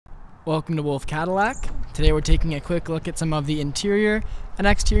Welcome to Wolfe Cadillac. Today we're taking a quick look at some of the interior and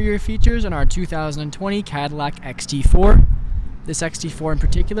exterior features on our 2020 Cadillac XT4. This XT4 in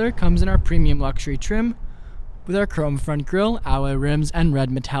particular comes in our premium luxury trim with our chrome front grille, alloy rims, and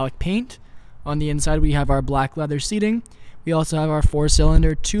red metallic paint. On the inside we have our black leather seating. We also have our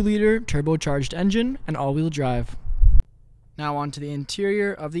 4-cylinder 2-liter turbocharged engine and all-wheel drive. Now on to the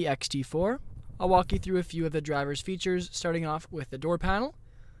interior of the XT4. I'll walk you through a few of the driver's features, starting off with the door panel.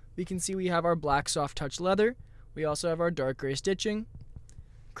 We can see we have our black soft touch leather. We also have our dark gray stitching,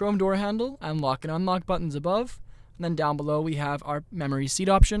 chrome door handle, and lock and unlock buttons above. And then down below we have our memory seat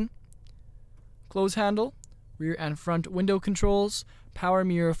option, close handle, rear and front window controls, power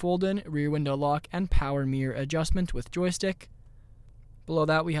mirror fold-in, rear window lock, and power mirror adjustment with joystick. Below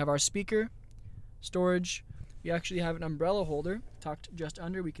that we have our speaker, storage. We actually have an umbrella holder tucked just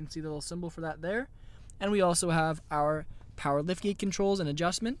under. We can see the little symbol for that there. And we also have our power liftgate controls and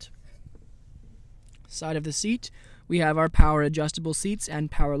adjustment. Side of the seat, we have our power adjustable seats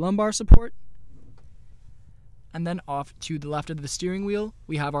and power lumbar support. And then off to the left of the steering wheel,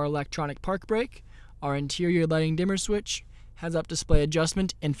 we have our electronic park brake, our interior lighting dimmer switch, heads-up display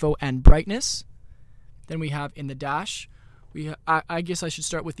adjustment, info, and brightness. Then we have in the dash, I guess I should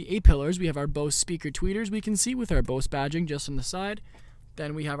start with the A-pillars. We have our Bose speaker tweeters we can see with our Bose badging just on the side.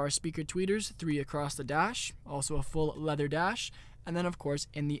 Then we have our speaker tweeters, 3 across the dash, also a full leather dash. And then of course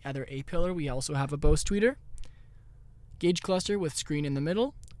in the other A-pillar we also have a Bose tweeter. Gauge cluster with screen in the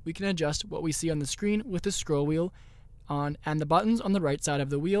middle. We can adjust what we see on the screen with the scroll wheel on and the buttons on the right side of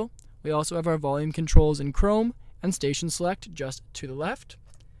the wheel. We also have our volume controls in chrome and station select just to the left.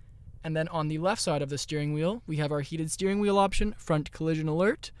 And then on the left side of the steering wheel, we have our heated steering wheel option, front collision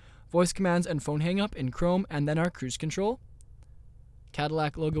alert, voice commands and phone hang-up in chrome, and then our cruise control.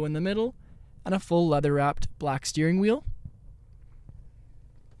 Cadillac logo in the middle, and a full leather-wrapped black steering wheel.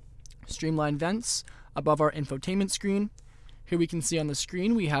 Streamlined vents above our infotainment screen. Here we can see on the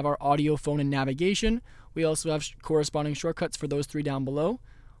screen we have our audio, phone, and navigation. We also have corresponding shortcuts for those 3 down below.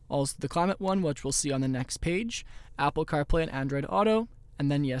 Also the climate one, which we'll see on the next page. Apple CarPlay and Android Auto.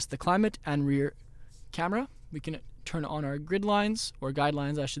 And then yes, the climate and rear camera. We can turn on our grid lines, or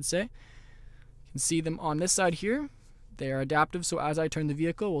guidelines I should say. You can see them on this side here. They are adaptive, so as I turn the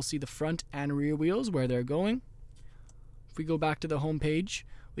vehicle, we'll see the front and rear wheels where they're going. If we go back to the home page,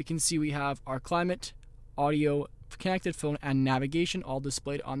 we can see we have our climate, audio, connected phone, and navigation all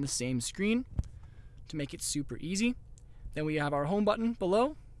displayed on the same screen to make it super easy. Then we have our home button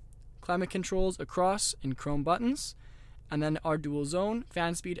below, climate controls across in chrome buttons, and then our dual zone,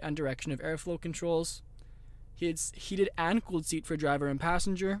 fan speed, and direction of airflow controls. It's heated and cooled seat for driver and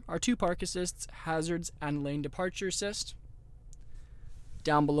passenger, our 2 park assists, hazards, and lane departure assist.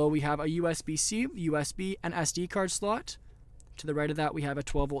 Down below we have a USB-C, USB, and SD card slot. To the right of that we have a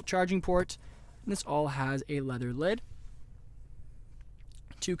 12-volt charging port, and this all has a leather lid.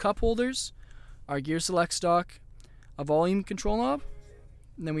 2 cup holders, our gear select stalk, a volume control knob,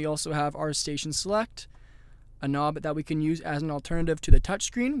 and then we also have our station select, a knob that we can use as an alternative to the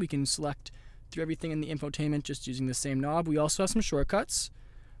touchscreen. We can select through everything in the infotainment just using the same knob. We also have some shortcuts,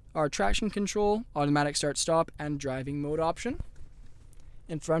 our traction control, automatic start stop, and driving mode option.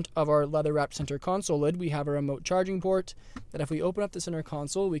 In front of our leather wrapped center console lid we have a remote charging port that if we open up the center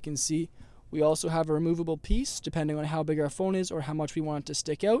console we can see we also have a removable piece. Depending on how big our phone is or how much we want it to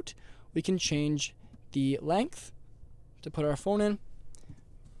stick out, we can change the length to put our phone in.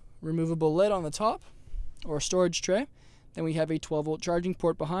 Removable lid on the top, or storage tray. Then we have a 12-volt charging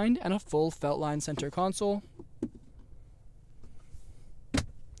port behind and a full felt-line center console.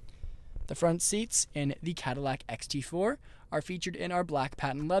 The front seats in the Cadillac XT4 are featured in our black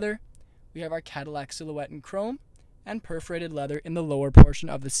patent leather. We have our Cadillac silhouette in chrome and perforated leather in the lower portion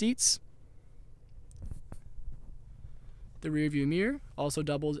of the seats. The rear view mirror also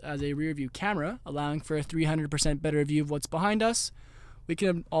doubles as a rear view camera, allowing for a 300% better view of what's behind us. We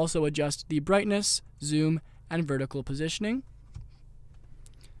can also adjust the brightness, zoom, and vertical positioning.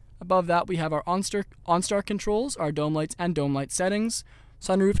 Above that we have our OnStar controls, our dome lights and dome light settings,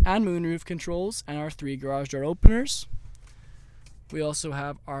 sunroof and moonroof controls, and our 3 garage door openers. We also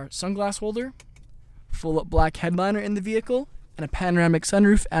have our sunglass holder, full black headliner in the vehicle, and a panoramic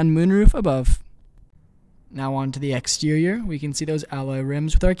sunroof and moonroof above. Now on to the exterior. We can see those alloy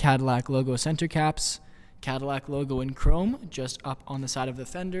rims with our Cadillac logo center caps, Cadillac logo in chrome just up on the side of the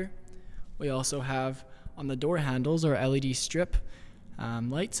fender. We also have on the door handles our LED strip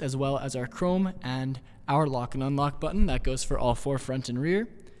lights, as well as our chrome and our lock and unlock button that goes for all 4 front and rear.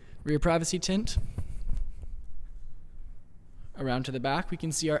 Rear privacy tint. Around to the back we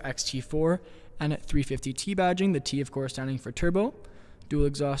can see our XT4 and 350T badging, the T of course standing for turbo. dual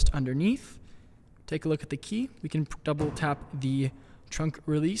exhaust underneath. Take a look at the key. We can double tap the trunk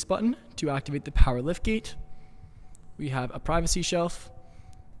release button to activate the power liftgate. We have a privacy shelf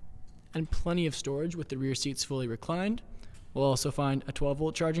and plenty of storage with the rear seats fully reclined. We'll also find a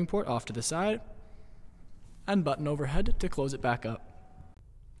 12-volt charging port off to the side and button overhead to close it back up.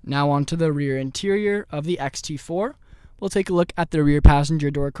 Now onto the rear interior of the XT4. We'll take a look at the rear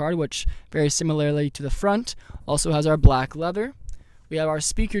passenger door card, which very similarly to the front also has our black leather. We have our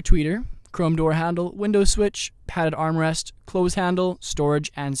speaker tweeter, chrome door handle, window switch, padded armrest, close handle, storage,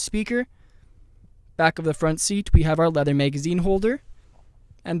 and speaker. Back of the front seat, we have our leather magazine holder.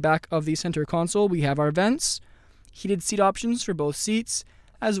 And back of the center console, we have our vents, heated seat options for both seats,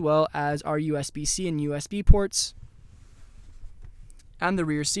 as well as our USB-C and USB ports. And the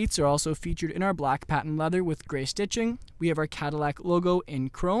rear seats are also featured in our black patent leather with gray stitching. We have our Cadillac logo in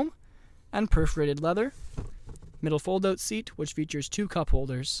chrome and perforated leather. Middle fold-out seat, which features 2 cup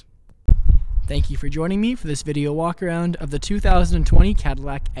holders. Thank you for joining me for this video walk around of the 2020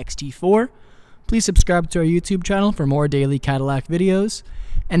 Cadillac XT4. Please subscribe to our YouTube channel for more daily Cadillac videos,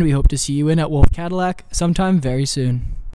 and we hope to see you in at Wolfe Cadillac sometime very soon.